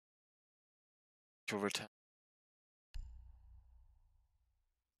will return.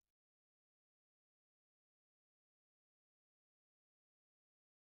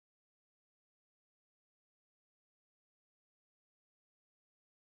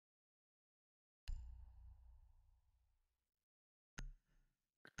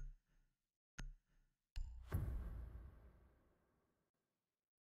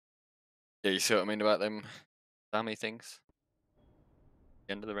 Yeah, you see what I mean about them dummy things? At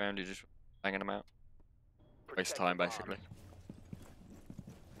the end of the round, you're just banging them out. Waste time, basically.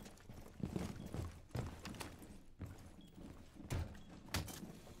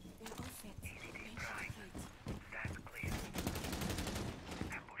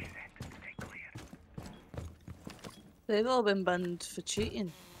 They've all been banned for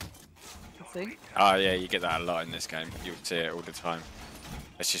cheating, I think. Oh yeah, you get that a lot in this game. You'll see it all the time.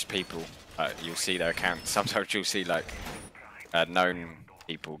 It's just people. You'll see their accounts. Sometimes you'll see like known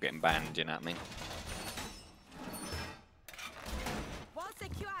people getting banned. You know what I mean? Wall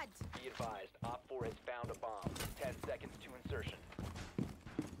secured. Be advised, Op 4 has found a bomb. 10 seconds to insertion.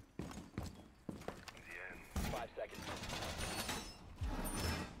 5 seconds.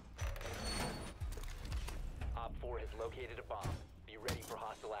 Op 4 has located a bomb. Be ready for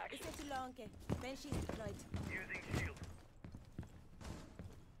hostile action. It's too long. Banshees deployed. Using shield.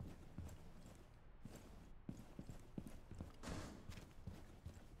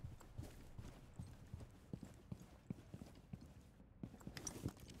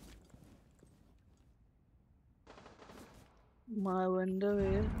 My window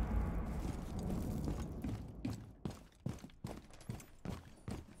here.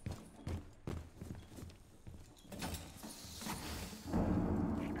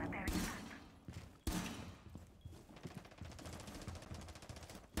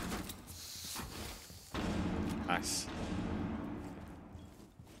 Nice.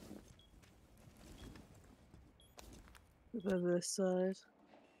 Over this side.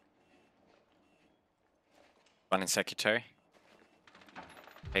 One in secretary.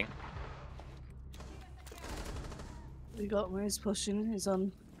 Ping. He got me, he's pushing, he's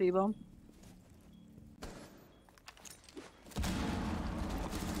on B-bomb.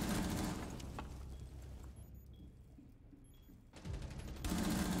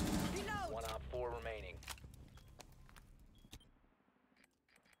 One Op 4 remaining.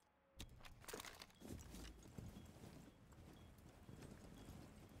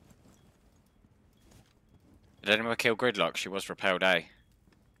 Did anyone kill Gridlock? She was repelled, eh?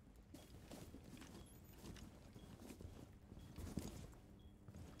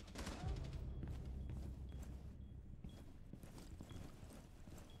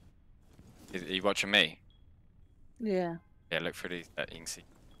 Are you watching me? Yeah. Yeah, look through these. You can see.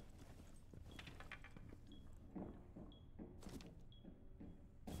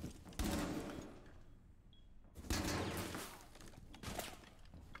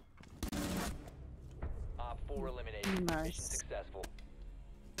 Op 4 eliminated. Mission Nice. successful.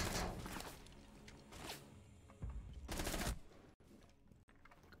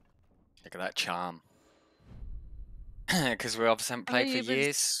 Look at that charm. Because we obviously haven't played Oh, for you've been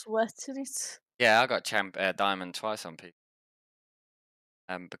years. sweating it. Yeah, I got diamond twice on people.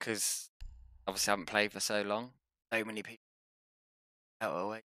 Because obviously I haven't played for so long. So many people. Oh,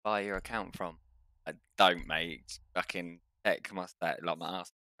 where do you buy your account from? I don't, mate. It's fucking heck must that like my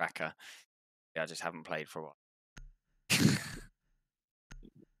ass cracker. Yeah, I just haven't played for a while.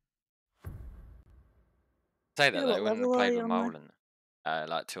 Say that Yeah, though, what when I level are played you with on Molan,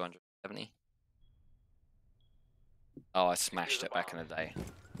 like 270. Oh, I smashed it back in the day.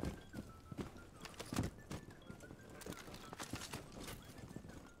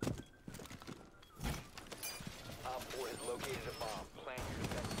 Op 4 has located a bomb. Plan your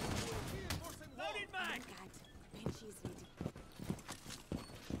defense. Loaded mag. God. Banshees ready.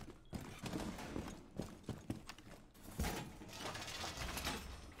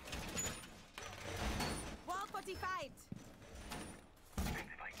 Wall fortified.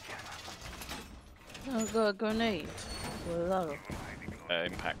 Oh, got a grenade. Whoa.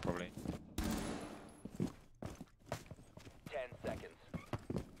 Impact probably. 10 seconds.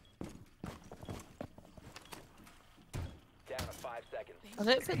 Down to 5 seconds. I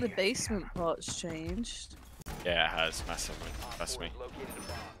don't think the basement part's changed. Yeah, it has massively. Op Trust 4 me. has located a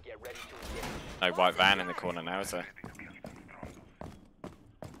bomb. Get ready to engage. No white van in the corner now, is there?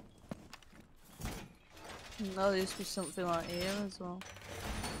 No, there used to be something like here as well.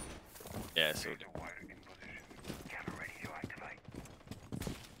 Yeah, it's all.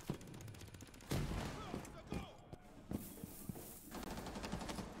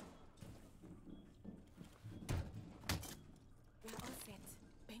 We're all set.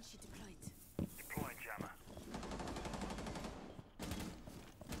 Banshee deployed.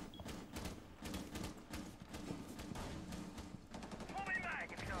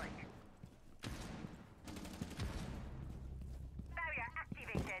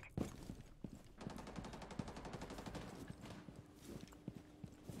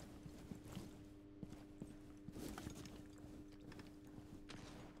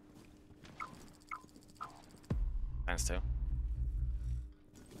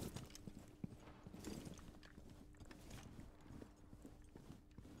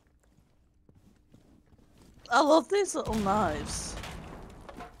 I love these little knives.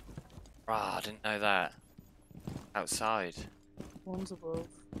 Ah, I didn't know that. Outside. One's above.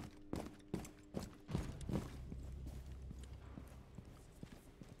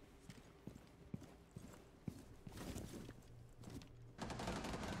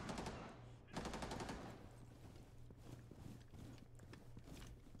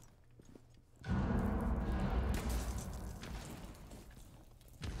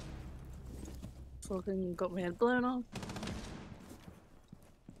 Fucking got my head blown off.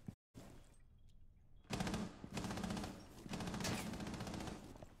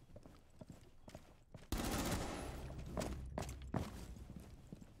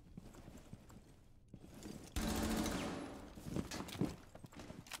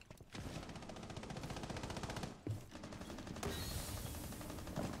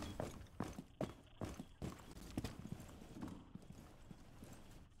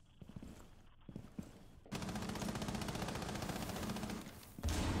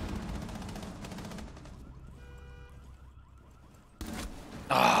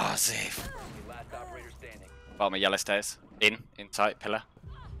 Ah, safe. Last operator standing. Bottom of yellow stairs. Inside, pillar.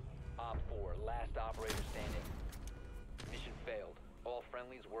 Op 4, last operator standing. Mission failed. All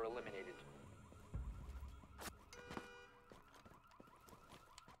friendlies were eliminated.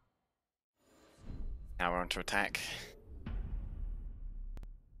 Now we're on to attack.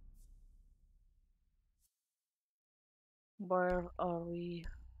 Where are we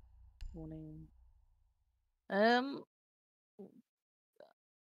running?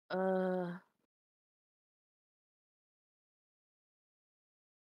 Uh,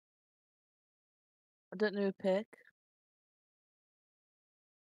 I don't know who pick.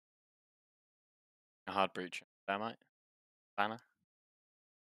 A hard breach. Thermite. Banner.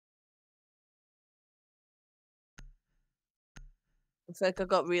 I think I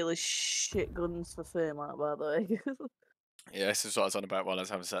got really shit guns for Fairmont, by the way. Yeah, this is what I was on about while I was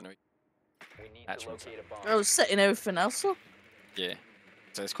having sandwich. We need to Actual locate a bomb. I was setting everything else up. Yeah.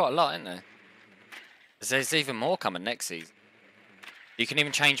 So it's quite a lot, isn't there? There's even more coming next season. You can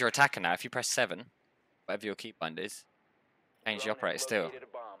even change your attacker now. If you press 7, whatever your keybind is, change the Drone operator has still. located a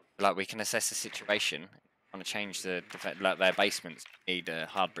bomb. Like, we can assess the situation. Want to change the like their basements need a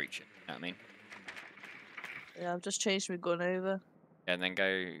hard breach. You know what I mean? Yeah, I've just changed my gun over. Yeah, and then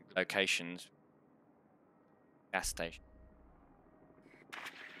go locations, gas station.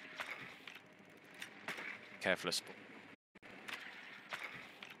 Careful of spawn.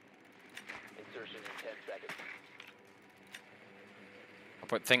 Insertion in 10 seconds.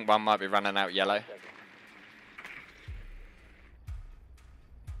 Think one might be running out yellow. Seconds.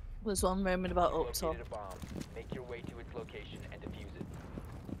 There's one roaming about up top. Located a bomb. Make your way to its location and defuse it.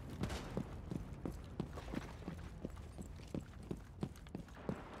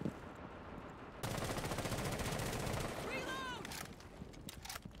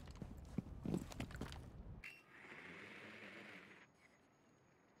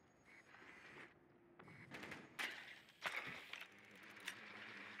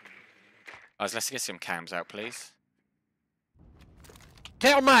 Guys, let's get some cams out, please.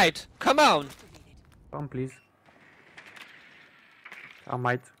 Termite, come on! Come, please. I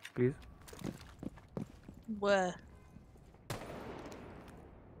might, please. Where?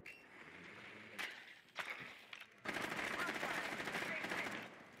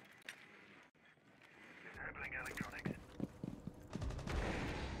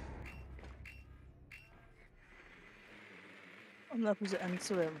 On the opposite end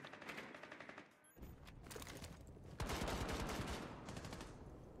to him.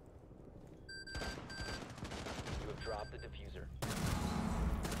 You have dropped the diffuser.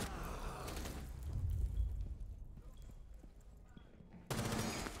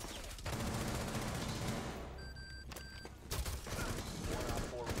 One Op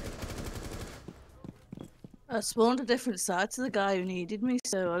 4 remaining. I spawned a different side to the guy who needed me,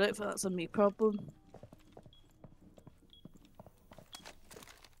 so I don't think that's a me problem.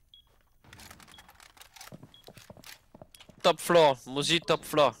 Top floor, Mozi top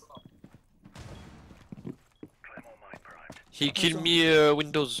floor. He killed me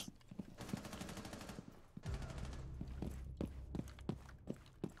windows.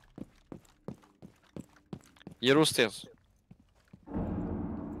 Yellow stairs.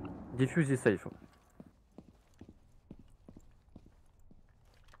 Diffuse is safe.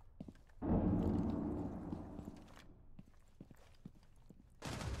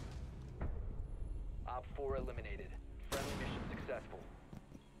 Op 4 eliminated. Friendly mission successful.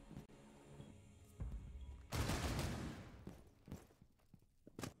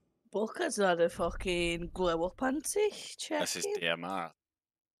 Booker's had a fucking glow up anti check. This is DMR.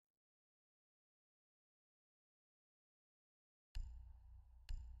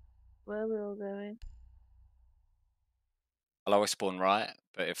 Where are we all going? I'll always spawn right,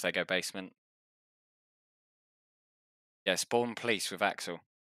 but if they go basement, yeah, spawn police with Axel.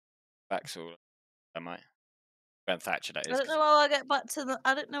 Axel, I might. Ben Thatcher, that I is. don't know how I get back to the.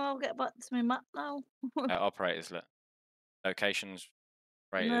 I don't know how I get back to my map now. Operators, look. Locations,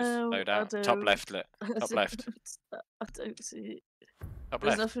 operators, No, I loadout. Top don't. left, look. Top left. I don't see it. Top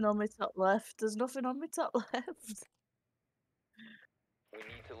There's left. nothing on my top left. There's nothing on my top left. We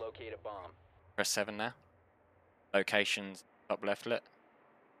need to locate a bomb. Press 7 now. Locations, top left, look.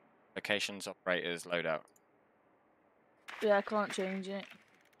 Locations, operators, loadout. Yeah, I can't change it.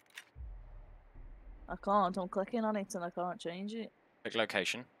 I can't. I'm clicking on it and I can't change it. Click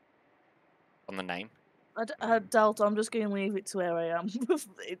location. On the name. I doubt I'm just going to leave it to where I am.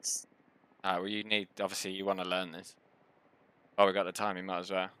 It's. Well, you need, obviously, you want to learn this. Oh, we got the time, you might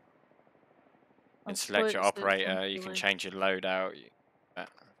as well. You I'm can select your operator, you can constantly- change your loadout.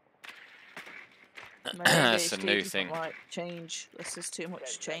 My That's a ADHD new doesn't thing. like change. This is too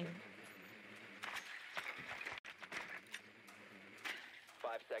much change.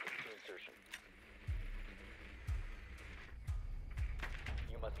 5 seconds to insertion.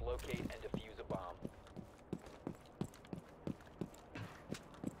 You must locate and defuse a bomb.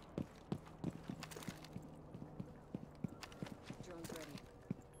 Drone's ready.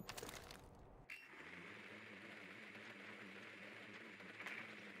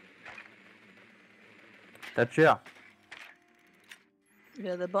 Thatcher.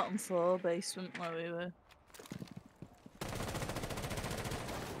 Yeah, the bottom floor basement where we were.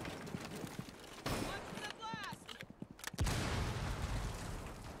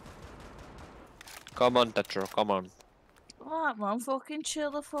 Come on, Thatcher, come on. Alright, man, fucking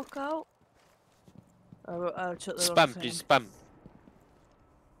chill the fuck out. I took the wrong Spam, thing. please, spam.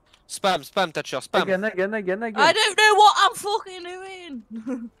 Spam, spam, Thatcher, spam. Again. I don't know what I'm fucking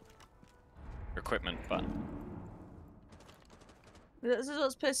doing. Equipment button. This is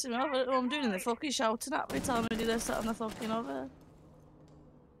what's pissing me off. I don't know what I'm doing. They're fucking shouting at me, telling me to do this, that, and the fucking other.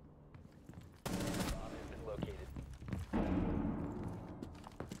 Bomb has been located.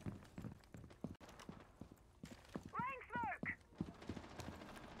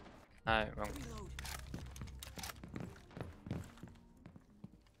 No, wrong.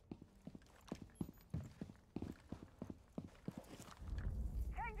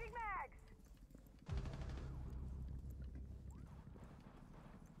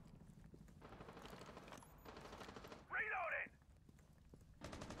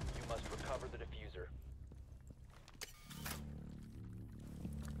 You must recover the diffuser.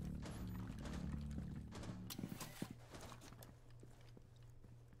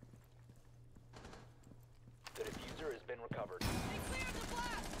 The diffuser has been recovered.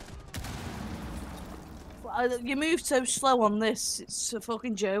 You move so slow on this. It's a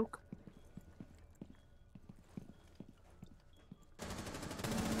fucking joke. The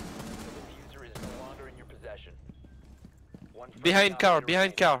diffuser is no longer in your possession. One Behind friendly car, operator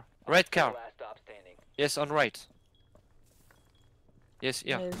behind remaining. car. Right Op four car. last stop standing. Yes, on right. Yes,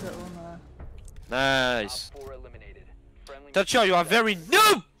 yeah. There's that one there. Nice. Op 4 eliminated. Friendly Thatcher, you are very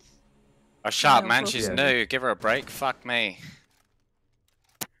noob! Oh, shut up, No, man. fuck She's yeah. new. Give her a break. Fuck me.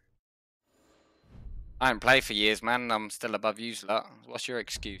 I haven't played for years, man. I'm still above you lot. What's your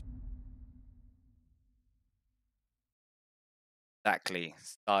excuse? Exactly.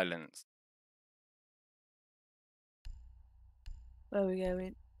 Silence. Where are we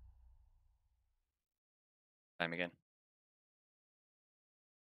going? Same again.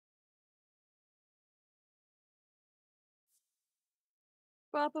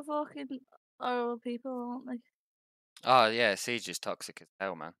 Proper fucking horrible people, aren't they? Oh, yeah. Siege is toxic as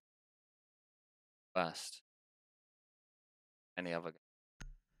hell, man. Worst. Any other.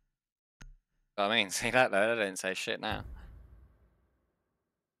 I mean, see that though? They didn't say shit now.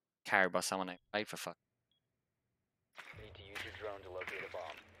 Carried by someone who paid for fuck. You need to use your drone to locate a bomb.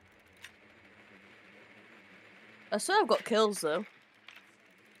 I swear I've got kills though.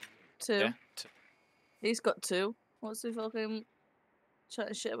 2. Yeah. He's got 2. What's he fucking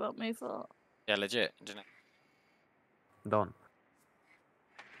chatting shit about me for? Yeah, legit. Do you know? Done.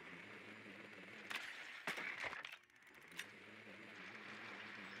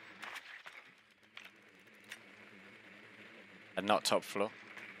 And not top floor.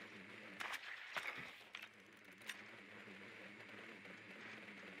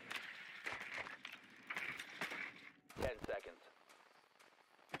 Ten seconds.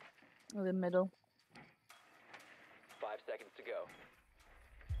 In the middle. 5 seconds to go.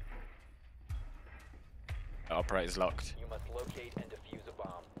 The operator's locked. You must locate and defuse a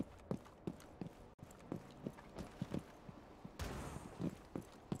bomb.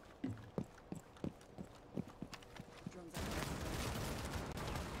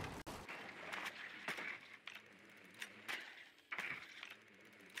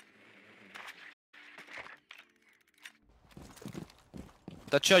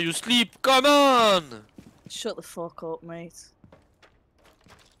 Thatcher, you sleep. Come on. Shut the fuck up, mate.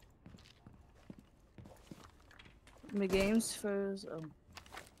 My game's froze. Oh.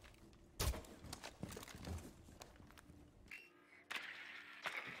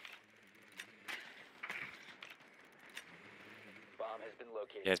 Bomb has been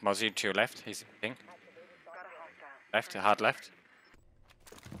located. Yeah, it's Mozzie to your left. He's ping. Left, hard left.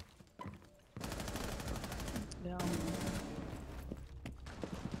 Yeah.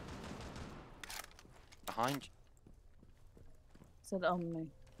 Behind you. Said on me.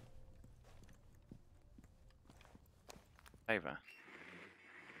 Over.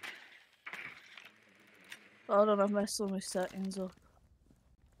 Hold on, I've messed all my settings up.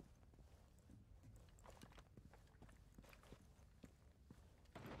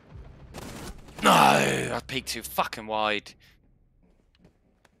 No! I peeked too fucking wide.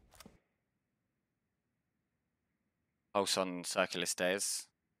 Pulse on circular stairs.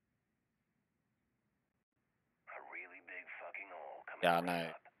 Yeah, I know.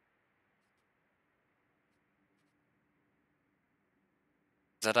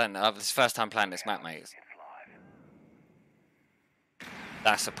 I don't know. It's the first time playing this map, mate.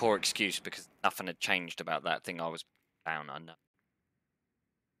 That's a poor excuse because nothing had changed about that thing I was down under.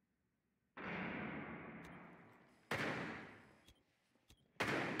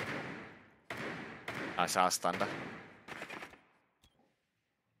 Nice ass thunder.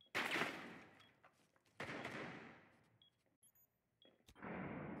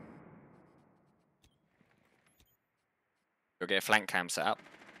 You'll get a flank cam set up.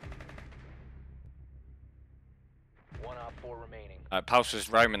 1 op 4 remaining. Pulse was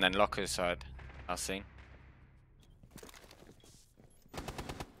Roman, then Locker's side. I've seen.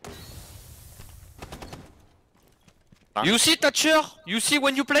 You see, Thatcher? You see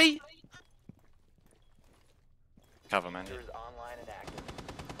when you play? Cover, man. Diffuser is online and active.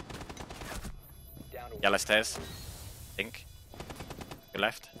 Down to Yellow stairs. Pink. Your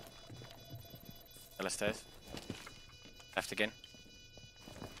left. Yellow stairs. Left again.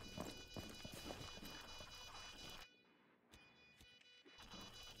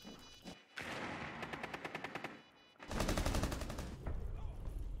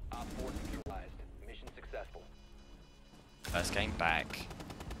 Op 4 neutralized. Mission successful. First game back.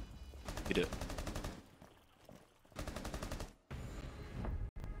 You do it.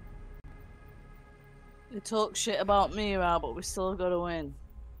 They talk shit about me, right, but we still gotta win.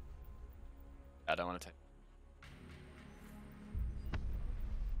 I don't want to take.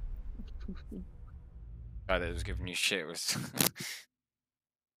 Guy that was giving you shit was.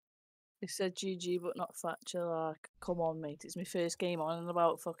 They said GG, but not Thatcher. Like, come on, mate. It's my first game on in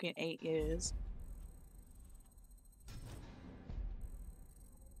about fucking 8 years.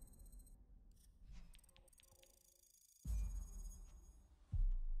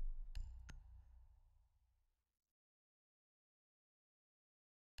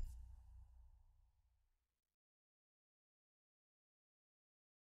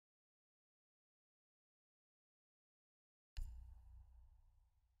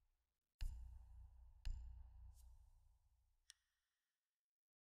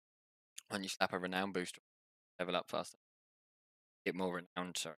 When you slap a renown booster, level up faster. Get more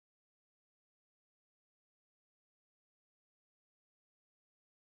renowned, sorry.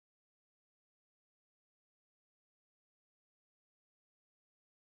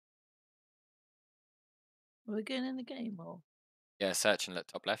 Are we getting in the game, or? Yeah, search and look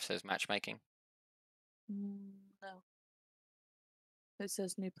top left says matchmaking. No. It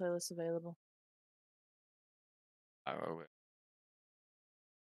says new playlist available. Oh,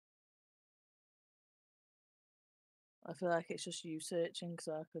 I feel like it's just you searching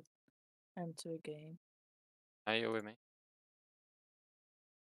so I could enter a game. are you with me?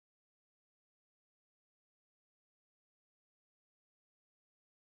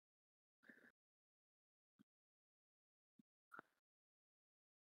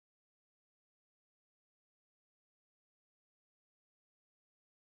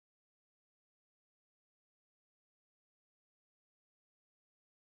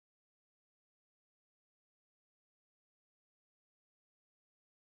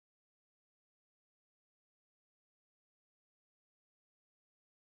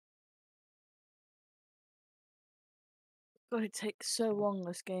 God, it takes so long,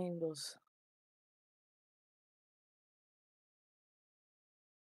 this game does.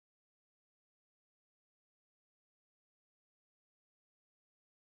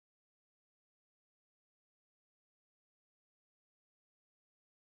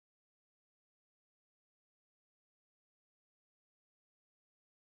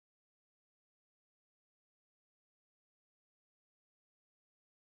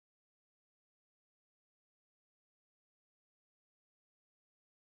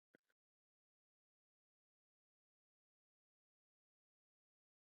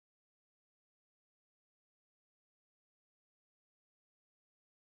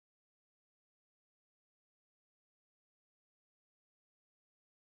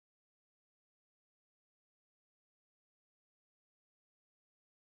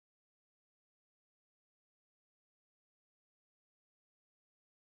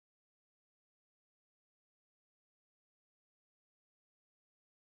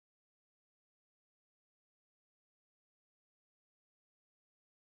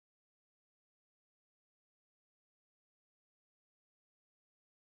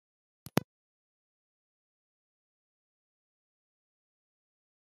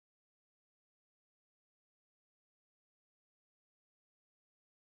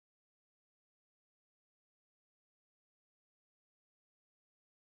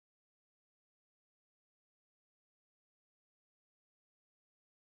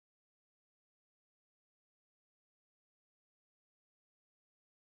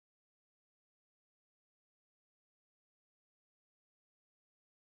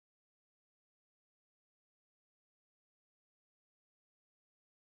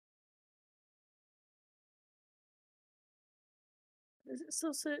 Is it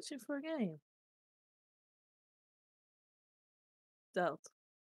still searching for a game? Dealt.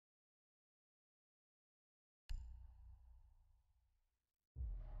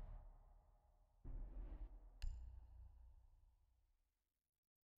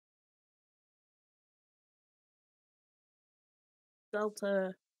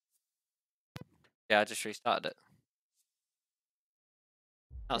 Delta. Yeah, I just restarted it.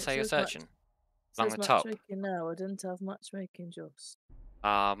 Not It say you're says match- searching. Along Says the top. matchmaking now. I didn't have matchmaking just.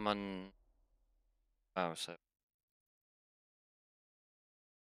 On. Oh, so.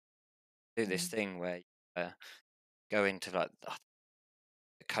 Do this thing where you go into like the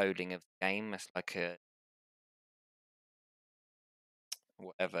coding of the game. It's like a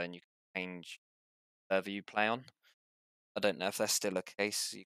whatever, and you can change the server you play on. I don't know if that's still a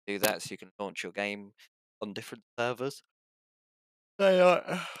case. You can do that, so you can launch your game on different servers. They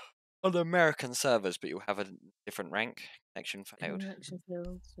are on the American servers, but you'll have a different rank. Connection failed. Connection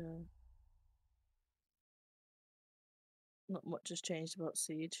failed. So not much has changed about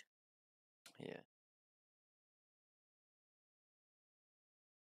Siege. Yeah.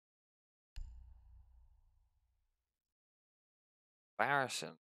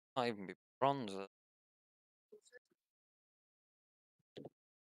 Embarrassing. Not even be bronze.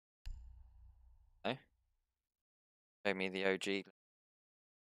 No. Show me the OG.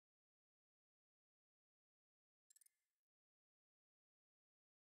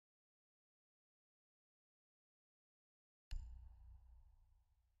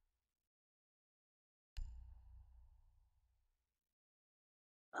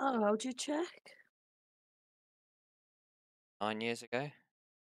 Oh, how'd you check? 9 years ago.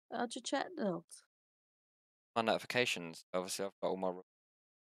 How'd you check, Delt? My notifications. Obviously, I've got all my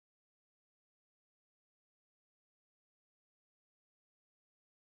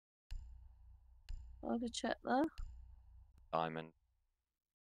How'd you check that? diamond.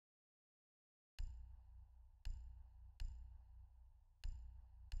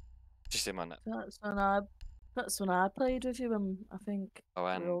 Just in my note. That's when I played with you, and I think Oh, we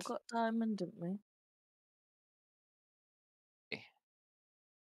all and got diamond, didn't we? Eh.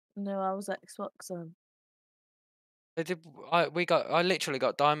 No, I was Xbox then. They did. I literally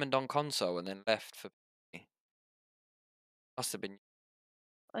got diamond on console and then left for. Must have been.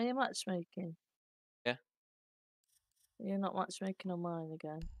 Are you matchmaking? Yeah. You're not matchmaking on mine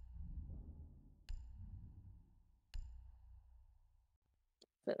again.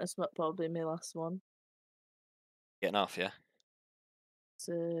 I think this might probably be my last one. Getting off, yeah. It's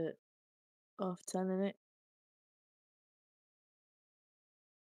 10:30, innit?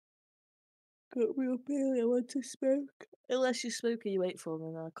 Got me up early, I want to smoke. Unless you smoke and you wait for me,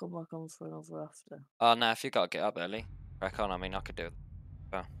 and then I come back on for another after. Oh no, if you gotta get up early, crack on. I mean, I could do it.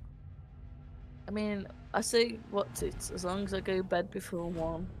 I mean, I say as long as I go to bed before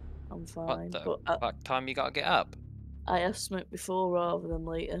 1, I'm What fine. the But fuck time you gotta get up? I have smoked before rather than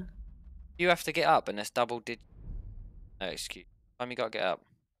later. You have to get up, and it's double digit. No excuse. Time you gotta get up.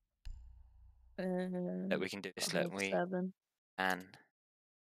 That we can do this. Let we 7. and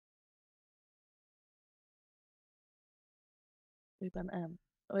We ban M.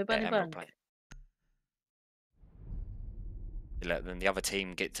 Are we yeah, banning Emerald bank? play. Let then the other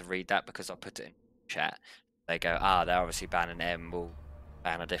team get to read that because I put it in chat. They go, they're obviously banning M. We'll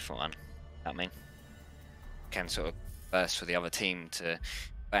ban a different one. I mean, can sort of burst for the other team to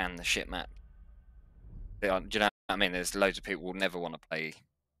ban the shit map. Do you know what I mean? There's loads of people who will never want to play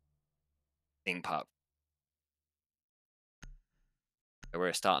theme park. So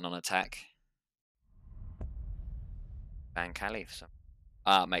we're starting on attack. Ban Caliph. So.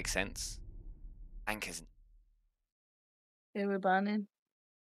 It makes sense. Bank isn't. Who we're banning?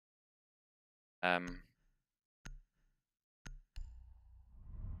 Um,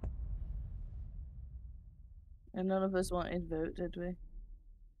 And none of us wanted vote, did we?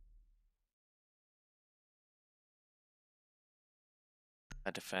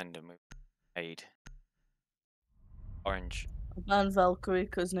 a defender with aid. Orange. I banned Valkyrie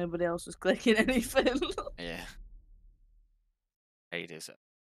because nobody else was clicking anything. Yeah. Cade is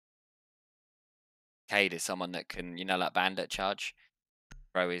Cade is someone that can, like bandit charge.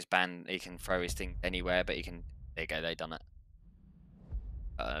 Throw his band. He can throw his thing anywhere, but he can. There you go. They done it.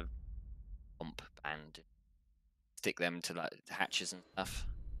 Pump and stick them to like hatches and stuff.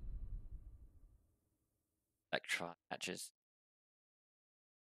 Electro hatches.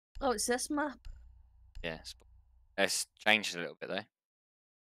 Oh, it's this map. Yeah. It's changed a little bit though.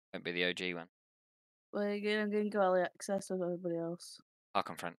 Won't be the OG one. Well, you're going to go early access with everybody else. I'll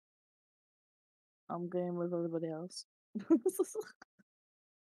confront. I'm going with everybody else.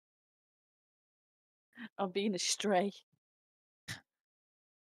 I'm being a stray.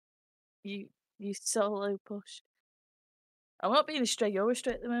 You solo push. I'm not being straight. You're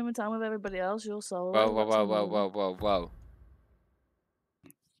straight at the moment. I'm with everybody else. You're solo. Whoa, whoa, That's whoa, on whoa, you. whoa, whoa, whoa.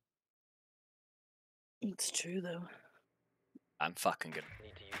 It's true though. I'm fucking good.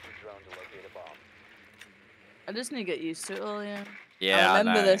 Need to use your drone to locate a bomb. I just need to get used to it all. Yeah. Yeah, I I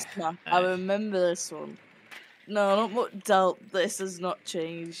remember know. this map. I know. remember this one. No, not much doubt. This has not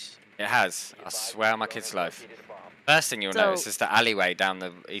changed. It has. Be I advised swear your on my drone kid's has life. located a bomb. First thing you'll So- notice is the alleyway down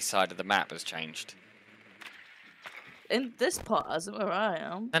the east side of the map has changed. In this part, hasn't where I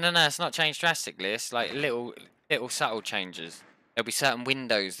am. No, it's not changed drastically. It's like little subtle changes. There'll be certain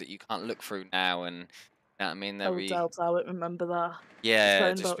windows that you can't look through now, and you know what I mean. There'll Oh, be doubt I won't remember that. It's yeah, been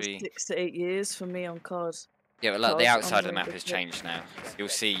it'll just about be 6 to 8 years for me on COD. yeah. But like the COD outside of the on map has changed now. So you'll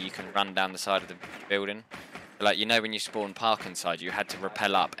see you can run down the side of the building. Like you know when you spawn park inside, you had to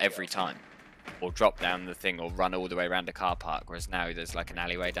rappel up every time, or drop down the thing, or run all the way around a car park. Whereas now there's like an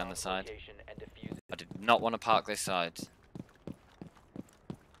alleyway down the side. Location and defuse it. I did not want to park this side.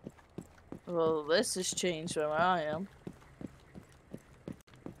 Well, this has changed where I am.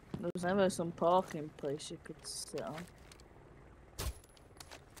 There was never some parking place you could sit on.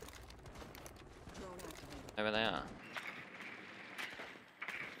 Drone activated. Over they are.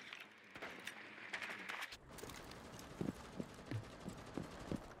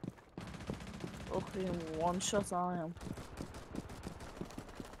 Fucking one shot I am.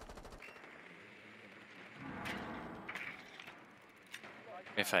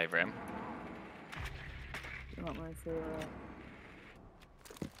 Do me a favour, him. Not my for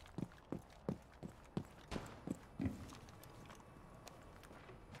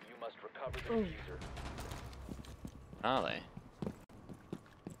You must recover the Oh. diffuser. Are they?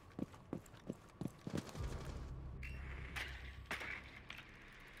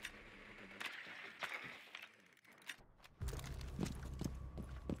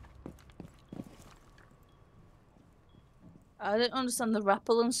 I didn't understand the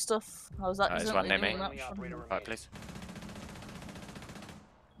rappel and stuff. I was there's one accidentally near me. doing that. Only from- operator Right, remaining. please.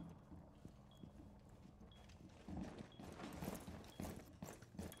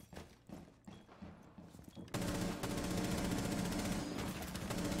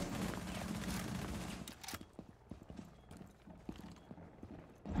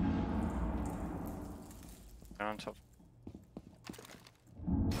 They're on top.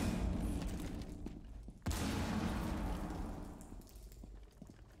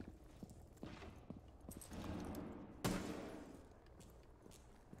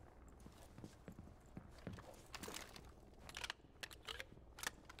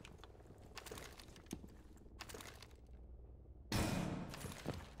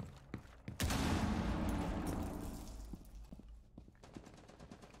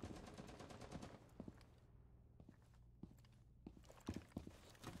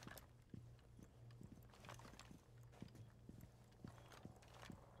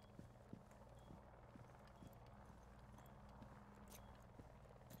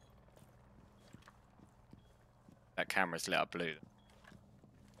 That camera's lit up blue.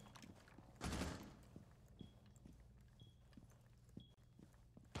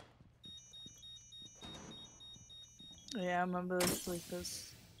 Yeah, I remember those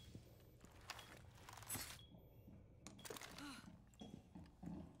sleepers.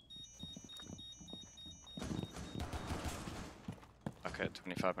 Okay,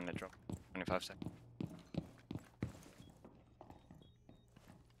 25-minute drop. 25 seconds.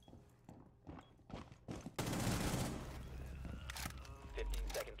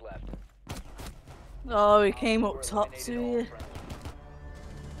 Seconds left. Oh, he came Op up four top eliminated to all you. friendlies.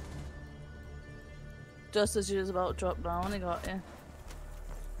 Just as you was about to drop down, he got you.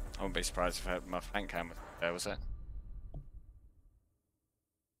 I wouldn't be surprised if my flank cam was there, was it?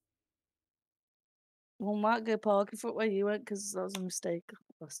 Well, might go parking foot where you went because that was a mistake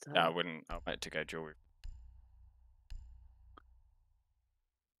last time. No, I wouldn't. I'll wait to go jewelry.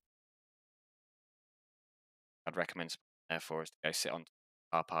 I'd recommend therefore is to go sit on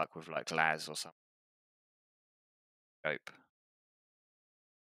car park with like Laz or something. Scope.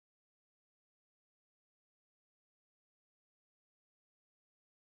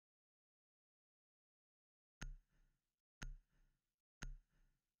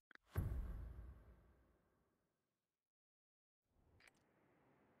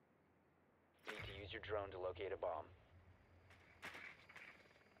 Need to use your drone to locate a bomb.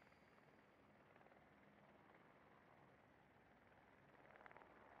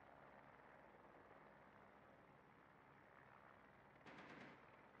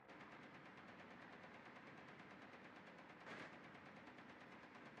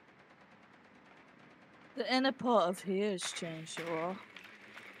 The inner part of here has changed a lot.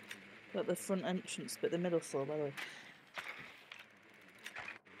 Got the front entrance, but the middle floor, by the way.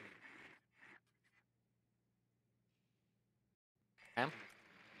 Cam?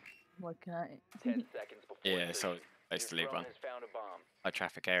 Looking at it. 10 seconds before Yeah, so insertion. place Your to leave drone one. has found a bomb. High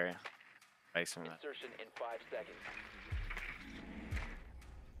traffic area. Basement. Insertion in 5 seconds.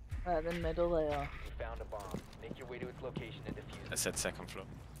 Right, the middle they are. You found a bomb. Make your way to its location and defuse I it. said second floor.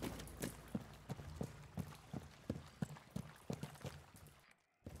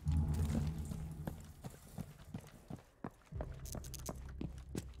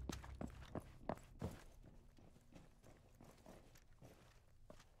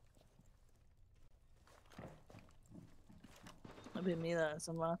 It'll be me that has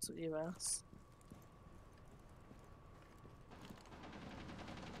a rat at your ass.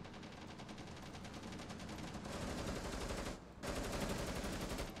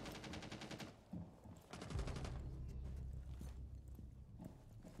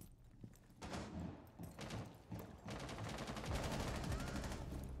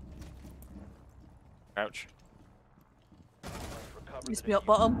 Crouch. Recover Needs the to be up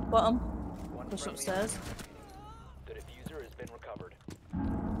diffuser. bottom. One Push friendly upstairs. The diffuser has been recovered.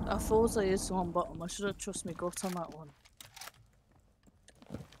 I thought I used someone bottom. I should have trusted my gut on that one.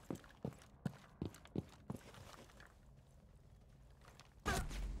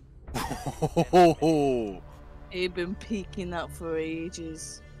 He'd been peeking that for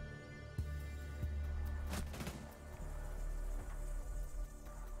ages.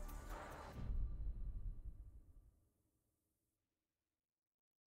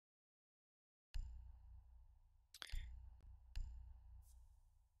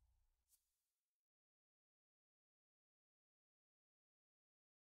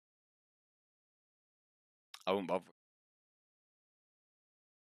 I won't bother.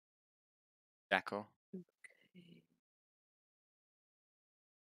 Jackal. Okay.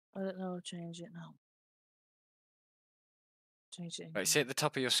 I don't know, I'll change it now. Change it. Right, sit at the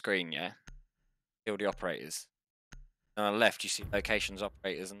top of your screen, yeah? See all the operators. And on the left, you see locations,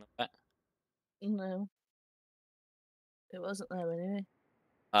 operators, and that. No. It wasn't there anyway.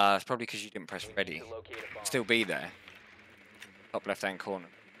 It's probably because you didn't press We need ready. to locate a bomb. Still be there. Top left-hand corner.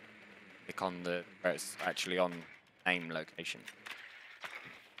 Click on the where it's actually on name location.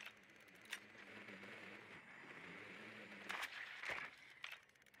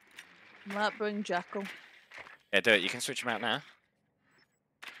 Might bring Jackal. Yeah, do it. You can switch them out now.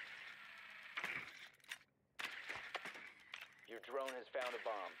 Your drone has found a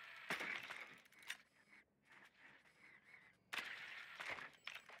bomb.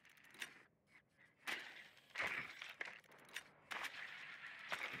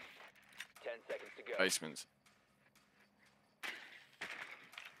 Seconds to go. Basements.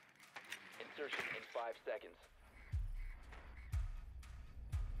 Insertion in 5 seconds.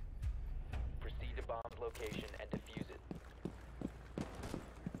 Proceed to bomb's location and defuse it.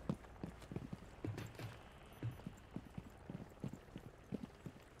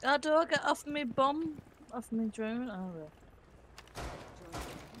 How do I get off me bomb? Off me drone? Oh, there.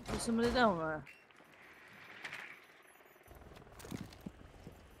 There's somebody down there.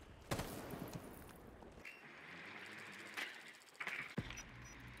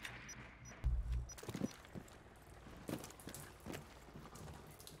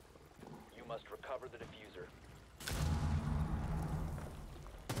 You must recover the diffuser.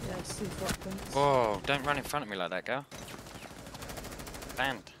 Yeah, I see footprints. Whoa, don't run in front of me like that, girl.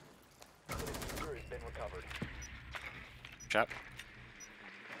 Banned. The diffuser has been recovered. Chap.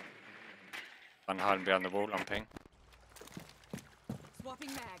 One hiding behind the wall, on ping. Swapping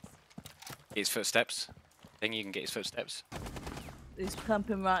mags. Get his footsteps. Think you can get his footsteps. He's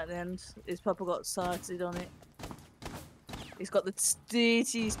camping right at the end. He's probably got sighted on it. He's got the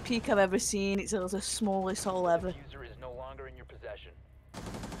steadiest peak I've ever seen. It's the smallest hole The ever. diffuser is no longer in your possession.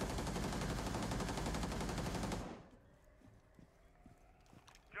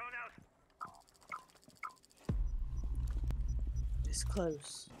 It's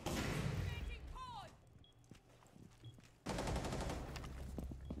close.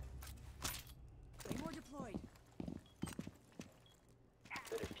 Claymore deployed.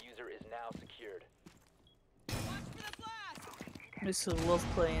 The diffuser is now secured. Watch for the blast. I used to love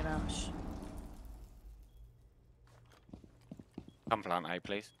playing Ash. Come plant A,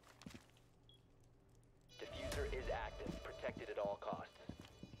 please. Diffuser is active, protected at all costs.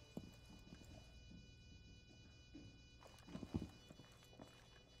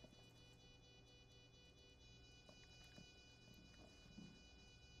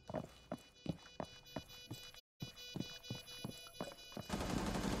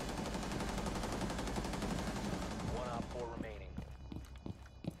 One op 4 remaining.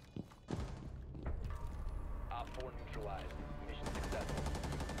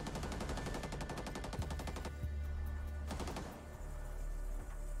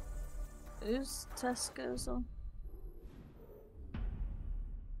 Who's Tesco's on?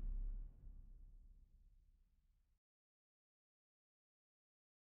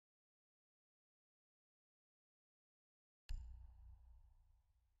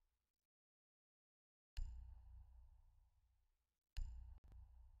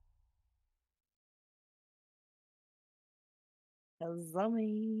 A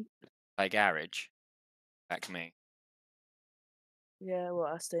zombie. Play garage. Back me. Yeah, well,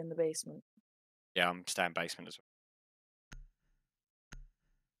 I stay in the basement. Yeah, I'm staying basement as well.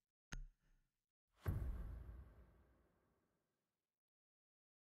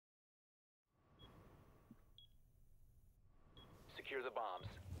 Secure the bombs.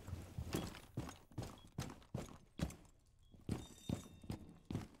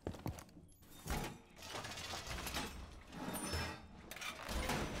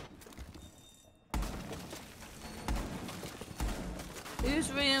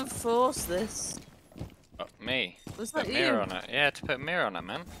 Who's reinforced this? Oh, me. Was Put that a mirror you? on it. Yeah, to put a mirror on it,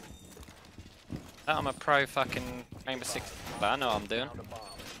 man. I'm a pro fucking Rainbow Six. But I know what I'm doing. Found a bomb.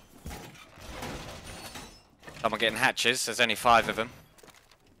 Someone getting hatches. There's only 5 of them.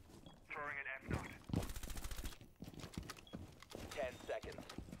 10 seconds.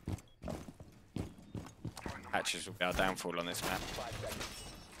 Hatches will be our downfall on this map. 5 seconds.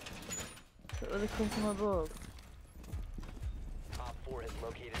 But will they come from above? Op 4 has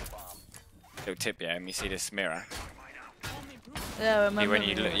located a bomb. Little tip, yeah, and you see this mirror. Yeah, I See remember. when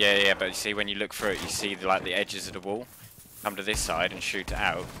you look, yeah, but you see when you look through it, you see like the edges of the wall. Come to this side and shoot it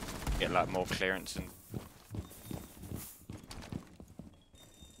out. Get like more clearance and.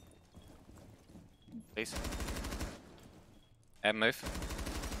 Please. M, move.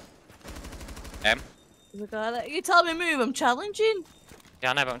 M. There's a guy there. You tell me move, I'm challenging.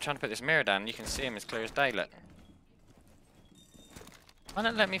 Yeah, I know, but I'm trying to put this mirror down. You can see him as clear as day. Look. Why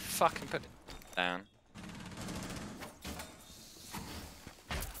don't let me fucking put it down?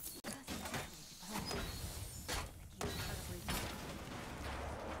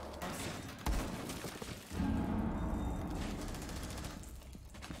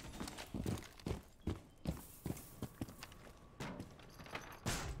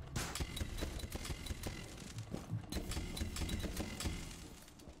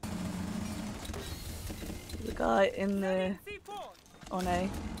 There's a guy in the on A.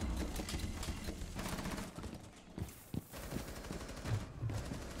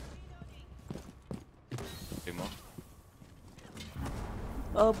 Two more.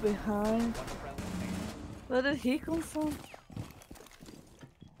 Oh, behind. Where did he come from?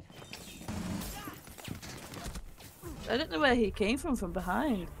 I don't know where he came from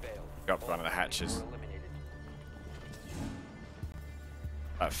behind. Failed. Got one of the hatches. Were eliminated.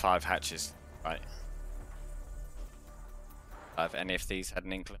 Like 5 hatches, right? Have any of these had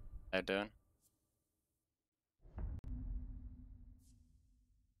an inkling they're doing?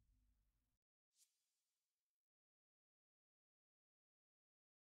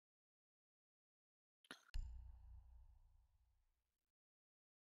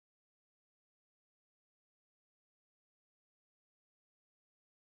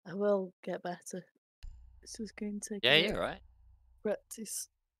 I will get better. This is going to take Yeah, a bit you're of right. practice.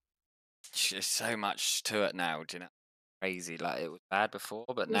 There's so much to it now, do you know? Crazy, like it was bad before,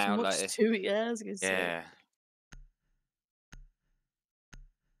 but There's now much like it's, to it, yeah, I was gonna say. yeah.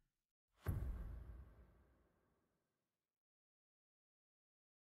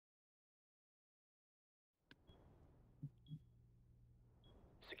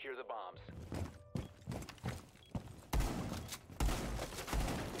 Secure the bombs.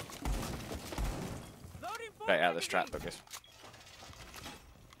 Straight out of the strap, Lucas.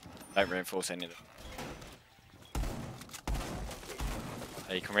 Don't reinforce any of them.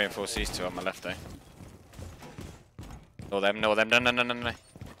 Yeah, you can reinforce these 2 on my left, though. Nor them, no. Well,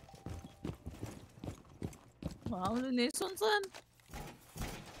 the new ones then.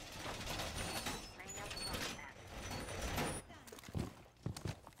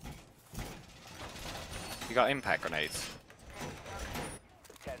 You got impact grenades.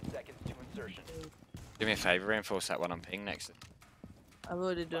 10 seconds to insertion. Do me a favour, reinforce that one on ping next to I've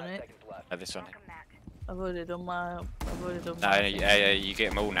already 5 done it. seconds left. this one. I've already done my. No, yeah, you get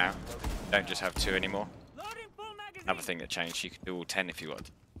them all now. Don't just have 2 anymore. Another thing that changed, you could do all 10 if you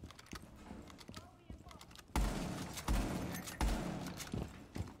want.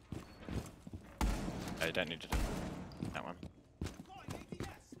 No, you don't need to do that one.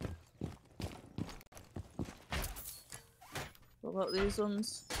 What about these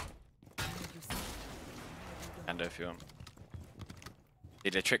ones? And if you want. See,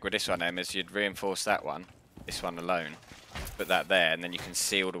 the trick with this one, Em, is you'd reinforce that one, this one alone, put that there, and then you can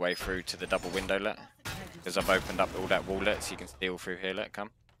see all the way through to the double window, look. Because I've opened up all that wall, look, so you can see all through here, look,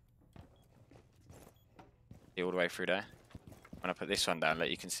 come. See all the way through there. When I put this one down, look,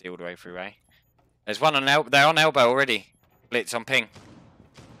 you can see all the way through, eh? There's one on they're on elbow already. Blitz on ping.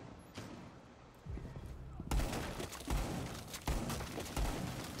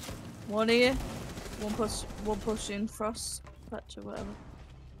 One here. One push in frost patch or whatever.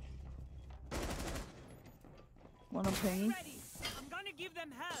 One on ping. Ready. I'm gonna give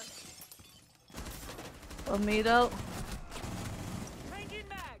them hell. On me out. Changing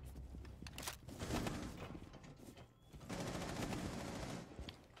mag.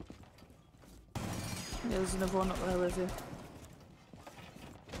 Yeah, there's another one up there with you.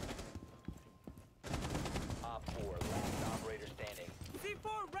 Op 4, last operator standing.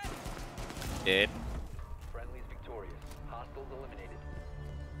 C4 ready. Did. Friendly's victorious. Hostiles eliminated.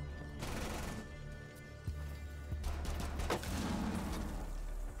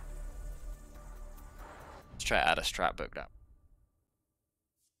 Let's try to add a strat book that.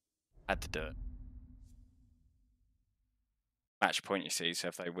 Had to do it. Match point, you see, so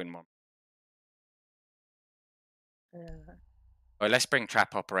if they win one. Well, let's bring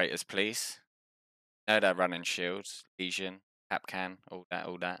trap operators, please. No, they're running shields, Legion, Capcan, all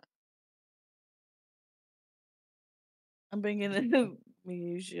that. I'm bringing in the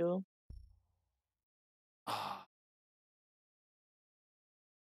usual. Oh,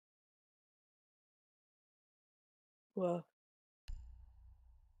 Well,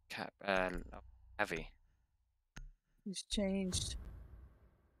 heavy. he's changed.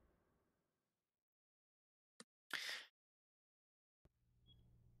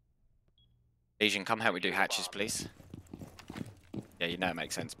 Legion, come help me do hatches, please. Yeah, you know it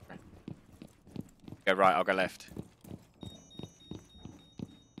makes sense, bro. Go right, I'll go left.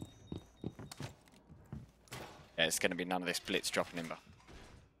 Yeah, it's gonna be none of this blitz dropping in, but.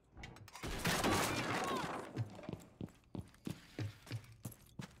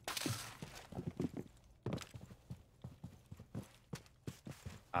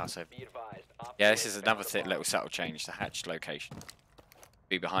 So Be advised. Op yeah, 4 this is has another found a bomb. little subtle change. The hatch location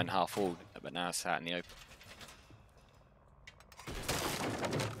be behind half wall, but now it's out in the open.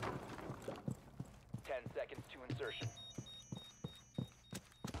 10 seconds to insertion.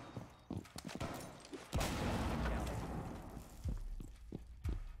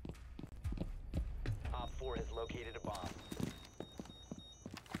 Op 4 has located a bomb.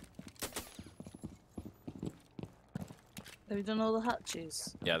 Have you done all the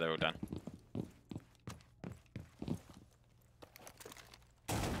hatches? Yeah, they're all done.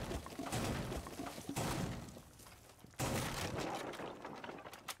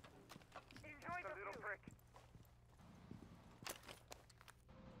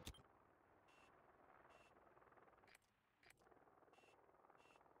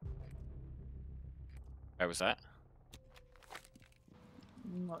 Where was that?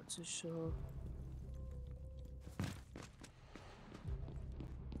 I'm not too sure.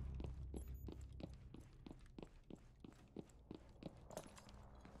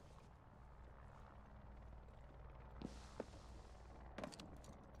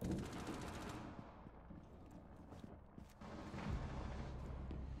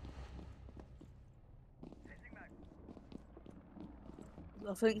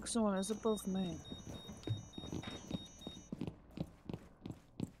 I think someone is above me.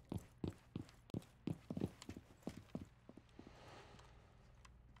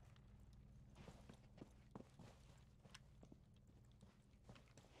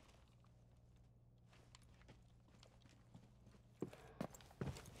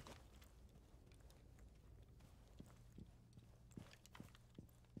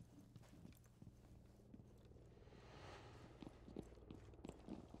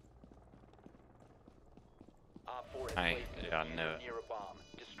 Op 4 has Hey, placed a yeah, I diffuser knew it. near a bomb.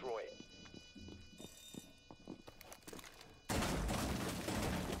 Destroy it.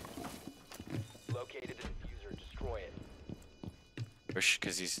 Located a diffuser. Destroy it. Push,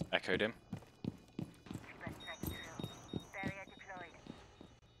 because he's echoed him.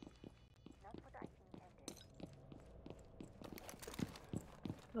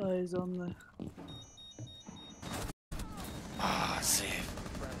 Oh, he's on there. Ah, safe.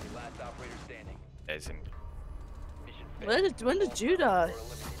 Friendly, last operator standing. There's him. Mission failed. When did you die? Or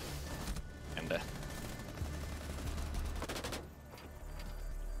eliminated. And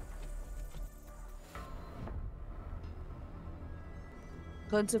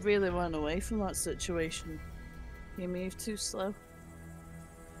Going to really run away from that situation. You moved too slow.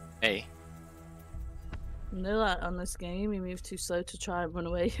 hey, You know that on this game, you move too slow to try and run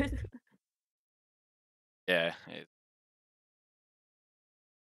away. yeah,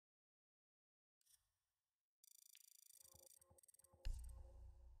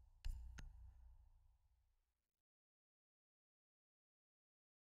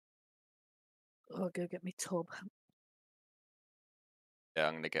 Oh, go get me tub. Yeah,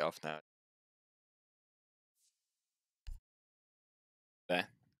 I'm gonna get off now. There.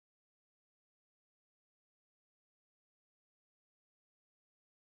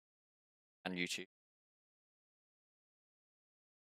 And YouTube.